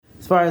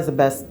far as the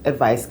best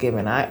advice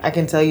given, I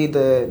can tell you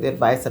the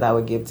advice that I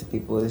would give to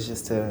people is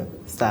just to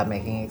stop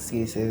making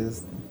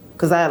excuses.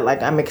 Because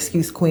I'm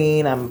excuse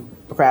queen, I'm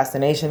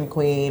procrastination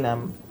queen,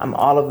 I'm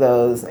all of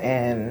those.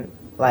 And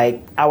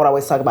like, I would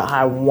always talk about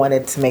how I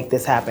wanted to make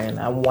this happen.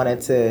 I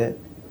wanted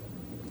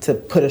to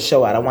put a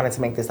show out. I wanted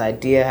to make this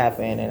idea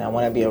happen, and I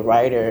want to be a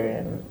writer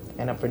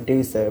and a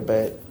producer.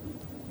 But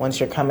once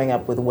you're coming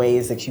up with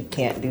ways that you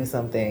can't do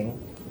something,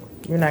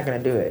 you're not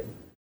going to do it.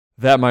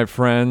 That, my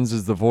friends,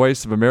 is the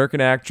voice of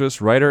American actress,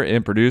 writer,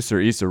 and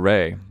producer Issa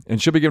Rae,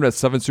 and she'll be giving us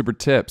 7 super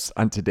tips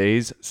on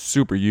today's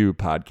Super You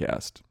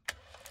podcast.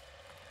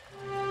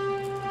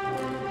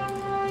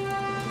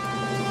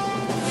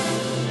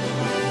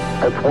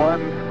 It's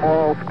one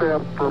small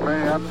step for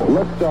man.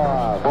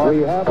 Liftoff.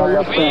 We have a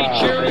liftoff.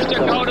 We choose to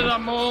go to the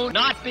moon,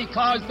 not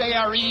because they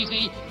are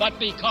easy, but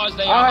because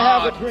they are I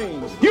hard. have a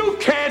dream. You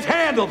can't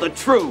handle the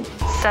truth.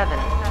 7,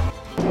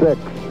 6,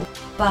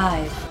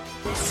 5,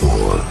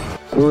 4,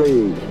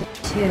 3,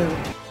 2,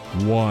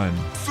 1.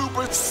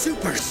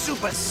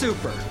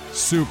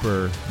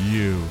 Super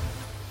You.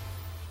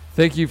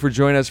 Thank you for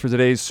joining us for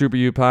today's Super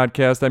You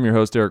podcast. I'm your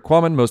host, Eric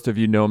Qualman. Most of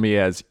you know me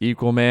as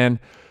Equal Man.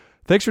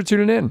 Thanks for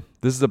tuning in.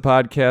 This is a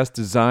podcast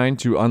designed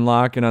to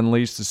unlock and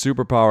unleash the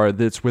superpower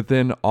that's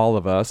within all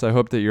of us. I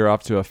hope that you're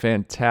off to a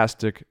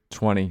fantastic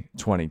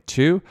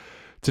 2022.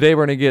 Today,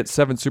 we're going to get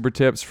 7 super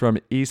tips from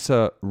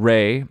Issa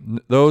Rae.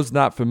 Those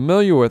not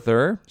familiar with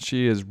her,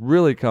 she has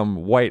really come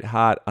white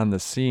hot on the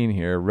scene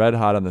here, red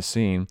hot on the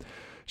scene.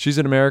 She's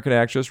an American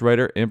actress,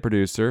 writer, and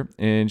producer,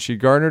 and she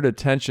garnered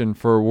attention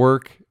for her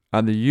work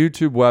on the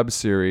YouTube web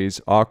series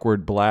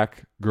Awkward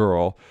Black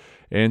Girl.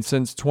 And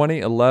since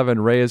 2011,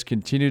 Rae has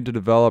continued to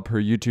develop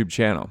her YouTube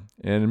channel.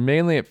 And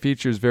mainly it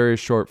features various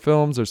short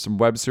films. There's some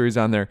web series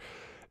on there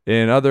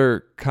and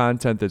other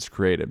content that's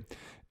created.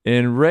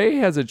 And Rae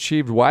has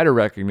achieved wider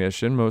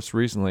recognition, most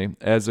recently,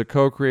 as a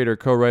co-creator,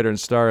 co-writer, and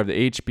star of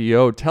the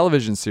HBO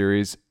television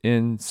series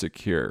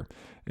Insecure.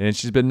 And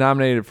she's been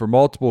nominated for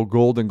multiple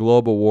Golden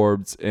Globe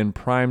Awards and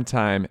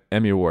Primetime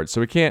Emmy Awards.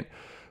 So we can't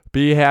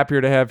be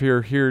happier to have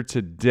her here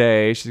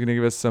today. She's going to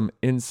give us some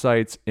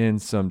insights and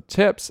some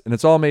tips, and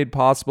it's all made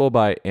possible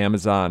by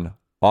Amazon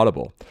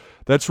Audible.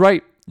 That's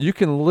right. You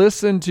can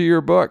listen to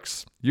your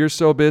books. You're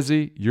so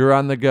busy. You're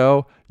on the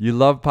go. You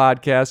love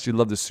podcasts. You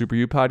love the Super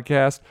You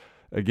podcast.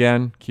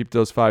 Again, keep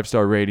those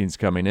 5-star ratings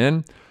coming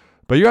in,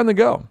 but you're on the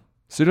go.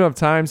 So you don't have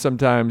time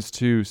sometimes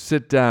to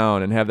sit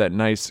down and have that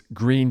nice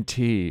green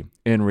tea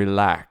and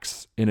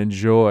relax and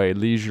enjoy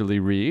leisurely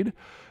read.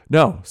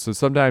 No, so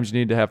sometimes you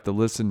need to have to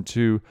listen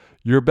to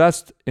your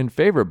best and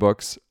favorite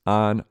books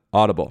on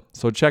Audible.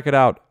 So check it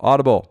out,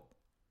 Audible,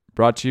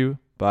 brought to you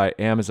by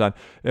Amazon.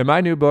 And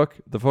my new book,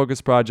 The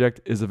Focus Project,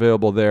 is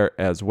available there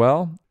as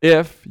well.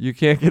 If you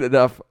can't get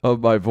enough of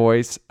my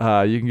voice,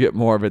 you can get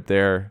more of it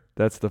there.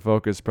 That's The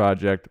Focus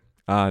Project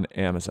on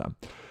Amazon.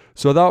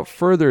 So without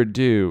further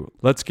ado,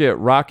 let's get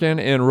rocking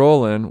and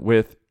rolling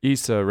with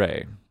Issa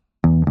Rae.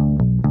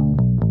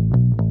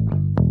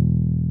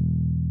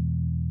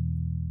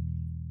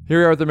 Here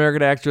we are with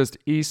American actress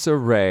Issa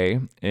Rae,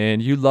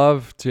 and you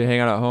love to hang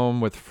out at home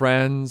with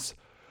friends.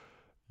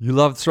 You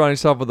love surrounding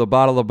yourself with a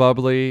bottle of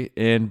bubbly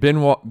and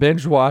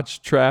binge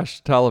watch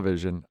trash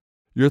television.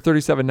 You're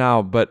 37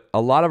 now, but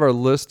a lot of our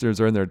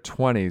listeners are in their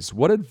 20s.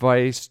 What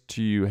advice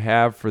do you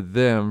have for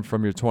them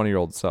from your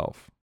 20-year-old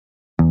self?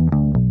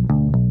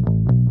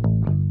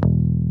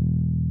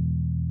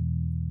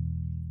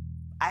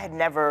 I had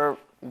never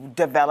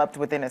developed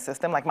within a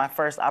system. Like, my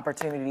first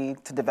opportunity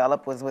to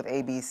develop was with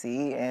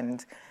ABC,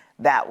 and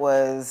that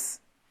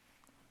was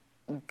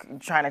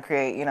trying to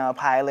create, a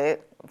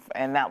pilot,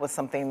 and that was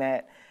something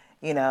that,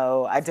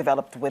 I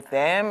developed with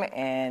them,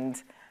 and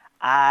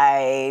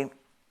I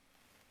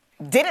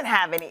didn't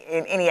have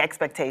any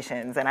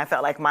expectations, and I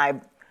felt like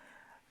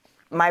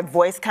my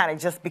voice kind of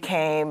just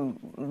became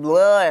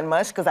blah and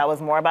mush because I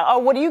was more about, oh,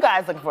 what are you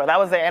guys looking for? That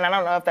was it, and I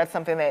don't know if that's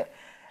something that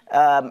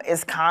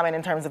is common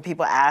in terms of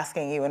people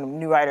asking you and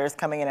new writers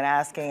coming in and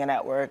asking a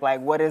network, like,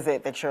 what is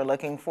it that you're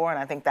looking for? And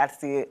I think that's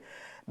the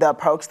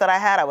approach that I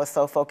had. I was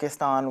so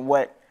focused on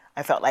what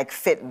I felt like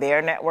fit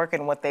their network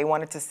and what they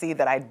wanted to see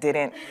that I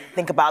didn't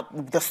think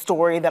about the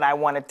story that I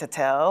wanted to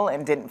tell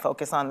and didn't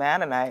focus on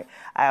that. And I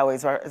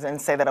always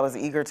say that I was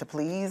eager to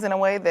please in a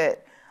way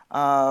that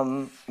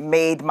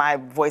made my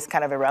voice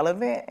kind of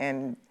irrelevant.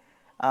 And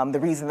the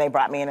reason they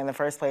brought me in the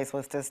first place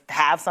was to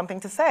have something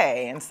to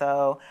say. And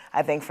so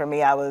I think for me,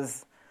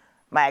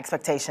 my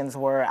expectations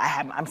were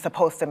I'm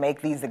supposed to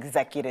make these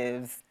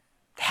executives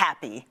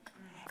happy.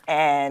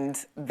 And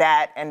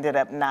that ended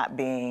up not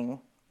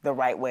being the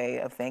right way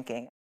of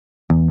thinking.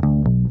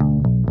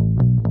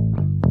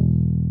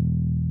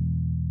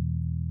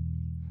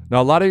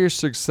 Now, a lot of your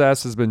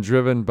success has been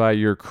driven by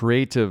your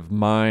creative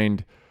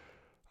mind.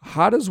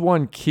 How does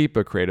one keep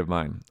a creative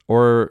mind?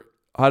 Or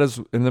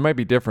and they might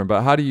be different,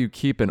 but how do you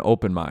keep an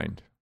open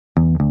mind?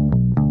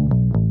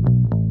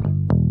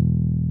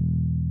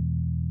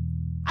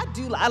 I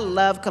I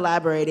love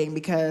collaborating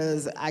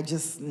because I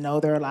just know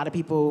there are a lot of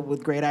people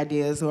with great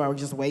ideas who are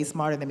just way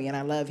smarter than me, and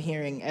I love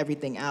hearing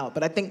everything out.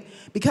 But I think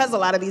because a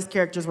lot of these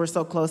characters were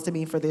so close to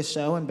me for this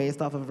show and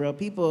based off of real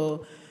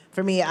people,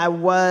 for me, I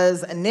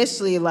was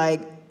initially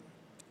like,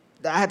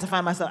 I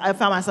found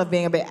myself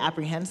being a bit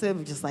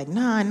apprehensive, just like,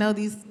 nah, I know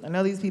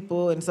these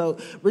people. And so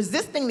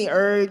resisting the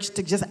urge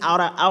to just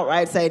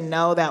outright say,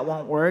 no, that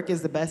won't work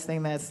is the best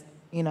thing that's,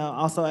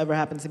 also ever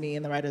happened to me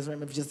in the writer's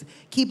room, of just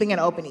keeping an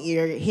open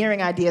ear,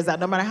 hearing ideas out,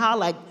 no matter how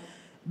like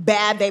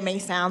bad they may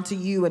sound to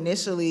you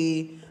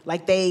initially,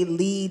 like they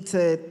lead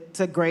to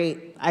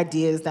great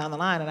ideas down the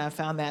line. And I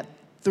found that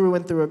through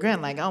and through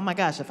again, like, oh my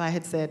gosh, if I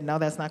had said, no,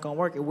 that's not gonna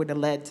work, it wouldn't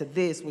have led to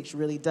this, which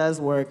really does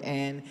work,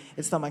 and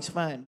it's so much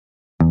fun.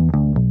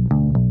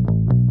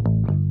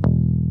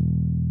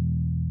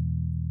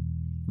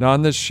 Now,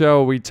 on this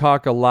show, we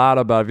talk a lot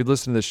about, if you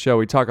listen to this show,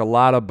 we talk a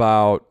lot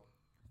about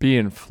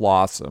being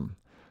flawsome.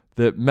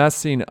 That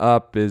messing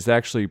up is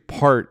actually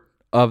part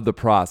of the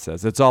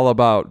process. It's all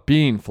about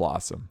being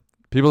flawsome.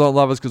 People don't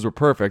love us because we're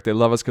perfect. They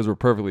love us because we're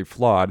perfectly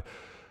flawed.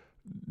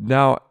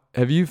 Now,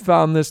 have you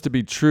found this to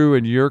be true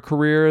in your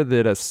career,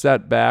 that a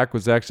setback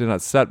was actually not a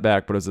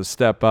setback, but as a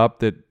step up,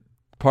 that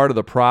part of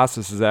the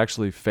process is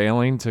actually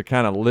failing to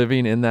kind of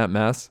living in that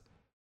mess?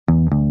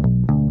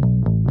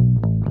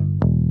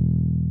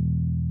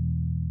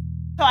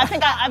 So I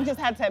think I've just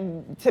had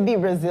to be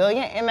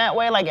resilient in that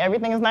way. Like,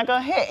 everything is not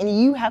gonna hit,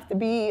 and you have to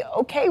be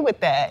okay with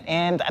that.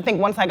 And I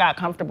think once I got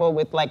comfortable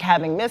with like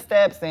having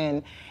missteps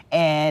and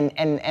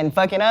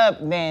fucking up,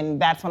 then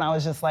that's when I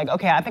was just like,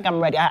 okay, I think I'm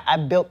ready. I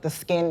built the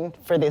skin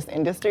for this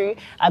industry.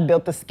 I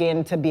built the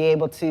skin to be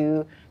able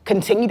to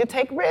continue to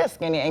take risks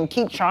and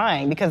keep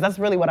trying, because that's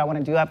really what I want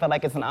to do. I feel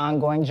like it's an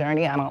ongoing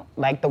journey. I don't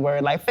like the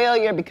word like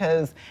failure,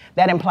 because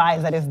that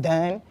implies that it's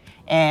done.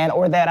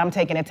 Or that I'm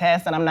taking a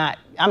test and I'm not,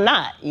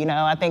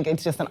 I think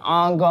it's just an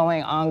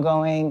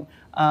ongoing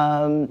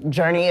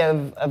journey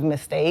of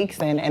mistakes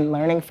and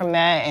learning from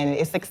that, and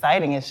it's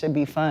exciting. It should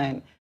be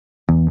fun.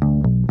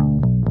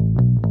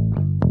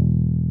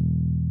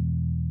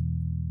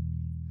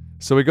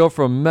 So we go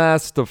from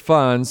mess to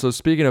fun. So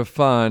speaking of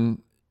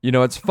fun,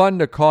 it's fun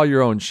to call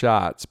your own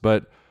shots,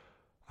 but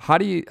how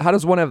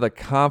does one have the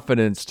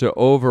confidence to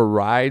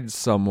override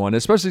someone,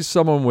 especially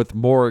someone with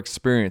more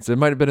experience? They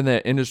might have been in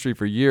that industry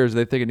for years.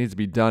 They think it needs to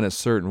be done a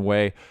certain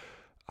way.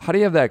 How do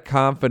you have that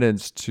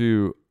confidence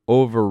to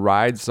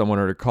override someone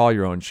or to call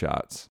your own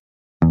shots?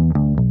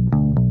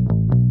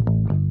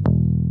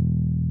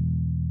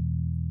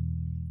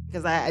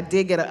 Because I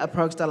did get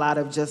approached a lot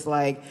of just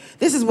like,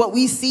 this is what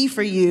we see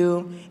for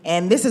you,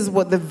 and this is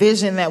what the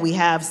vision that we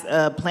have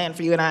planned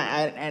for you,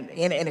 and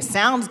it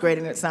sounds great,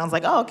 and it sounds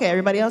like, oh, okay,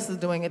 everybody else is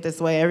doing it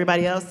this way,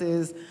 everybody else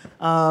is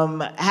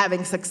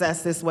having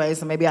success this way,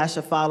 so maybe I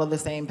should follow the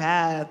same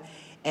path.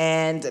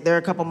 And there are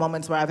a couple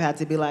moments where I've had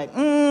to be like,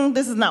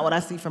 this is not what I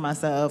see for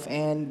myself,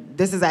 and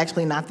this is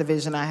actually not the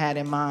vision I had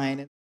in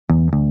mind.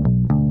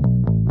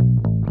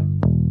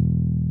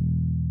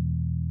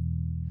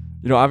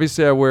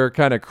 Obviously I wear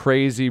kind of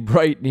crazy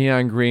bright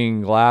neon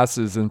green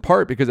glasses, in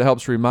part because it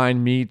helps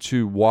remind me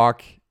to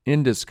walk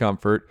in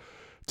discomfort,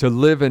 to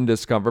live in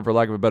discomfort, for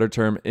lack of a better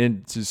term,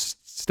 and to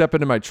step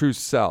into my true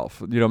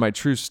self, my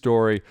true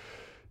story.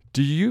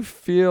 Do you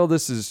feel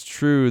this is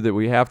true, that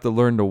we have to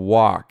learn to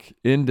walk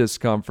in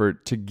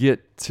discomfort to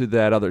get to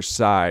that other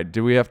side?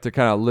 Do we have to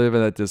kind of live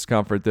in that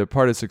discomfort? That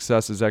part of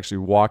success is actually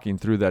walking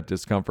through that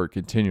discomfort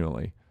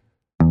continually.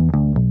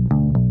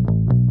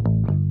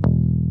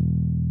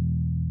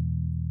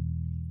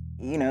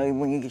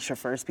 When you get your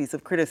first piece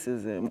of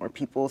criticism or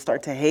people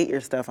start to hate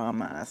your stuff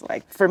online, it's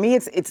like, for me,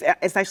 it's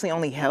actually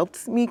only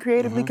helped me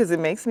creatively, because it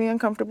makes me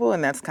uncomfortable,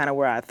 and that's kind of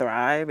where I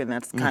thrive, and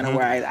that's kind of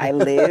where I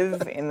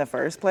live in the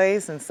first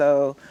place. And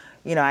so,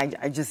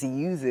 I just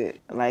use it.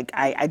 Like,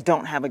 I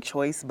don't have a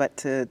choice but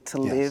to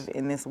live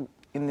in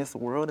this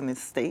world, in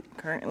this state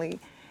currently.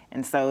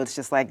 And so it's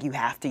just like, you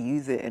have to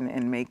use it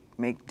and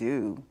make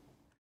do.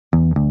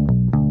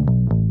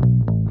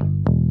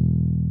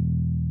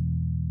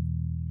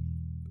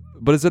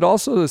 But is it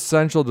also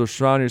essential to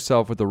surround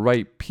yourself with the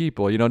right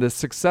people? The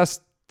success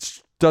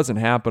doesn't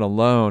happen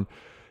alone.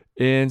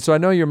 And so I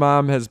know your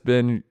mom has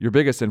been your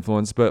biggest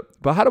influence, but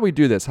how do we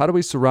do this? How do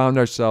we surround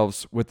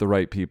ourselves with the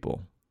right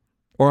people?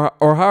 Or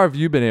how have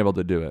you been able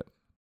to do it?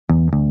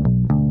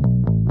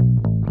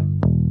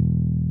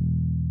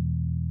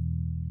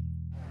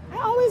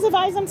 I always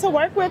advise them to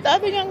work with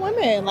other young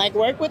women, like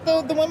work with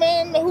the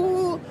women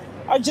who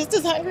are just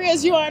as hungry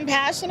as you are and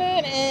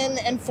passionate,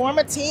 and form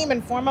a team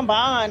and form a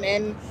bond,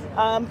 and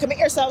commit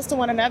yourselves to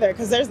one another,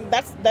 because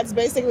that's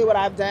basically what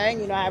I've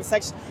done. I have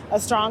such a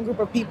strong group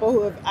of people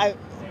who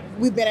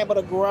we've been able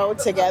to grow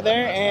together,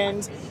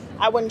 and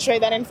I wouldn't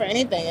trade that in for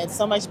anything. It's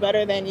so much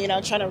better than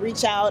trying to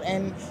reach out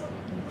and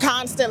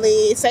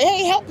constantly say,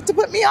 hey, help to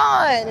put me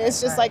on. It's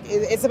just like,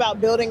 it's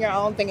about building your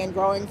own thing and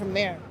growing from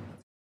there.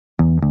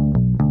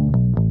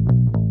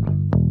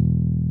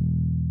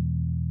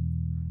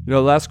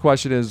 Last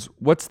question is,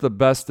 what's the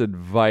best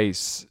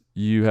advice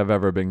you have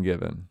ever been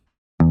given?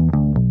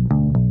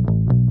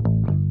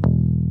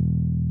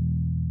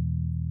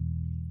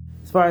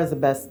 As far as the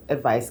best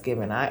advice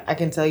given, I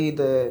can tell you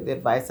the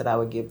advice that I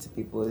would give to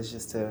people is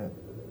just to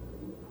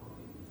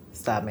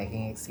stop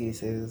making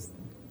excuses.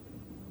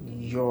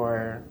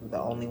 You're the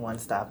only one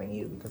stopping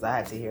you, because I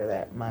had to hear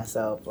that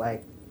myself.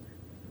 Like,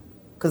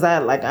 because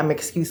I'm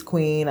excuse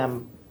queen,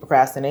 I'm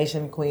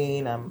procrastination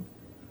queen, I'm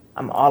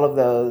all of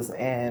those,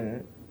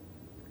 and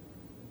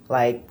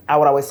like I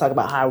would always talk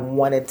about how I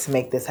wanted to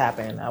make this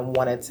happen. I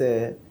wanted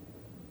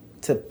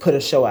to put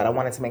a show out. I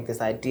wanted to make this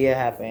idea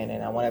happen,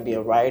 and I want to be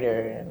a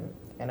writer and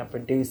a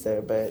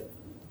producer. But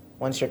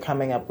once you're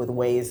coming up with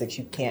ways that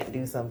you can't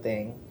do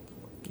something,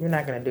 you're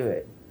not going to do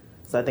it.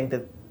 So I think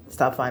that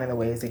stop finding the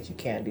ways that you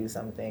can't do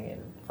something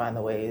and find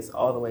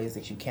all the ways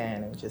that you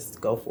can, and just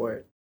go for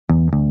it.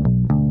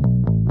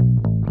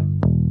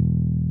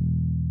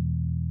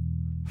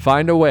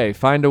 Find a way,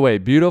 find a way.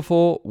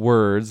 Beautiful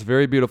words,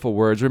 very beautiful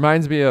words.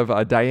 Reminds me of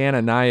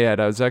Diana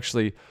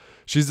Nyad.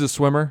 She's a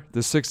swimmer, the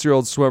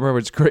 6-year-old swimmer,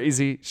 which is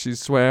crazy. She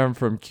swam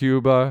from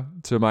Cuba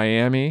to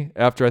Miami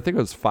after, I think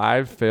it was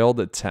 5 failed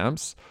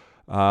attempts.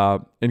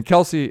 And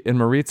Kelsey and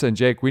Maritza and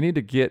Jake, we need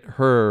to get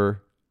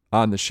her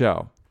on the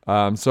show.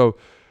 So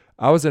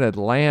I was in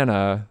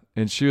Atlanta,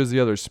 and she was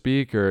the other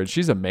speaker, and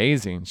she's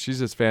amazing. She's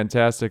just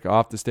fantastic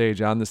off the stage,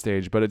 on the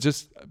stage. But it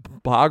just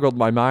boggled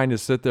my mind to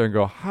sit there and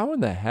go, how in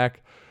the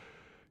heck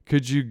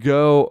could you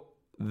go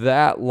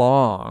that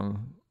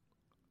long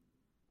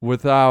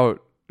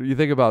without, you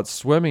think about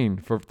swimming,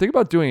 think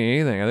about doing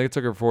anything. I think it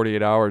took her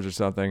 48 hours or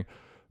something.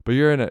 But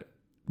you're not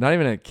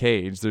even in a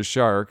cage. There's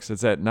sharks.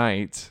 It's at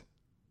night.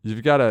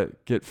 You've got to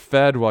get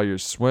fed while you're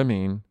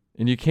swimming.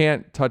 And you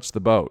can't touch the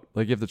boat.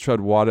 Like, you have to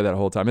tread water that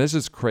whole time. And it's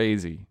just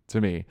crazy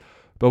to me.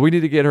 But we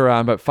need to get her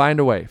on. But find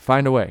a way.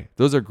 Find a way.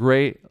 Those are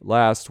great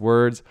last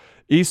words.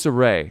 Issa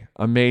Rae,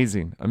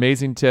 amazing.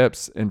 Amazing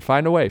tips. And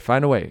find a way.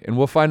 Find a way. And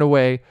we'll find a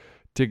way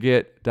to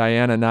get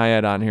Diana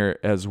Nyad on here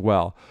as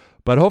well.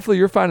 But hopefully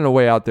you're finding a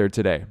way out there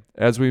today.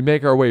 As we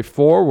make our way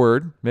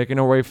forward,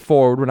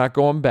 we're not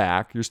going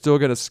back. You're still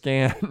going to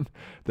scan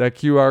that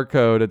QR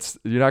code.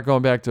 You're not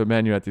going back to a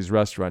menu at these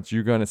restaurants.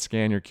 You're going to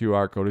scan your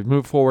QR code. We've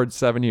moved forward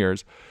 7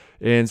 years.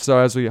 And so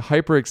as we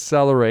hyper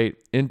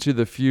accelerate into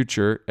the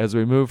future, as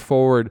we move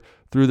forward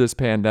through this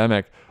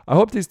pandemic, I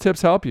hope these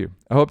tips help you.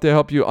 I hope they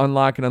help you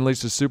unlock and unleash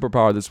the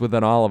superpower that's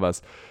within all of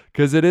us.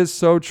 Because it is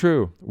so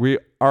true. We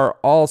are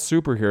all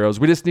superheroes.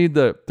 We just need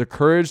the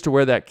courage to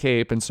wear that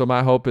cape. And so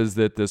my hope is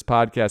that this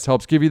podcast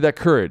helps give you that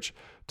courage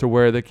to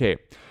wear the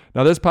cape.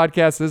 Now, this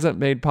podcast isn't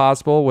made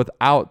possible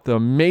without the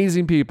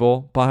amazing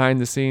people behind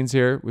the scenes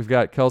here. We've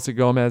got Kelsey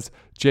Gomez,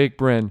 Jake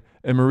Bryn,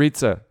 and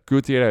Maritza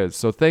Gutierrez.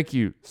 So thank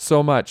you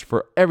so much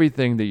for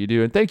everything that you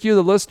do. And thank you,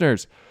 the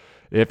listeners.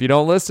 If you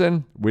don't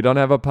listen, we don't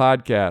have a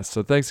podcast.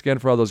 So thanks again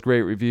for all those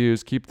great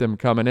reviews. Keep them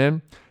coming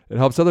in. It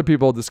helps other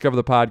people discover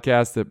the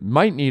podcast that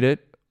might need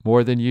it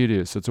more than you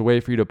do. So it's a way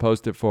for you to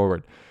post it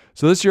forward.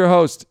 So this is your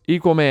host,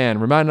 Equal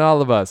Man, reminding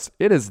all of us,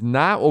 it is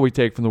not what we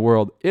take from the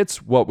world,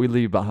 it's what we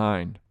leave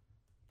behind.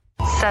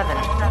 7,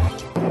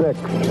 6,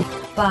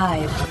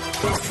 5,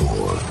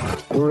 4,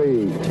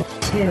 3,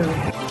 2,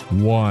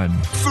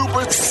 1.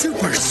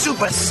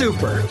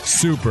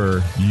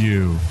 Super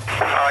you.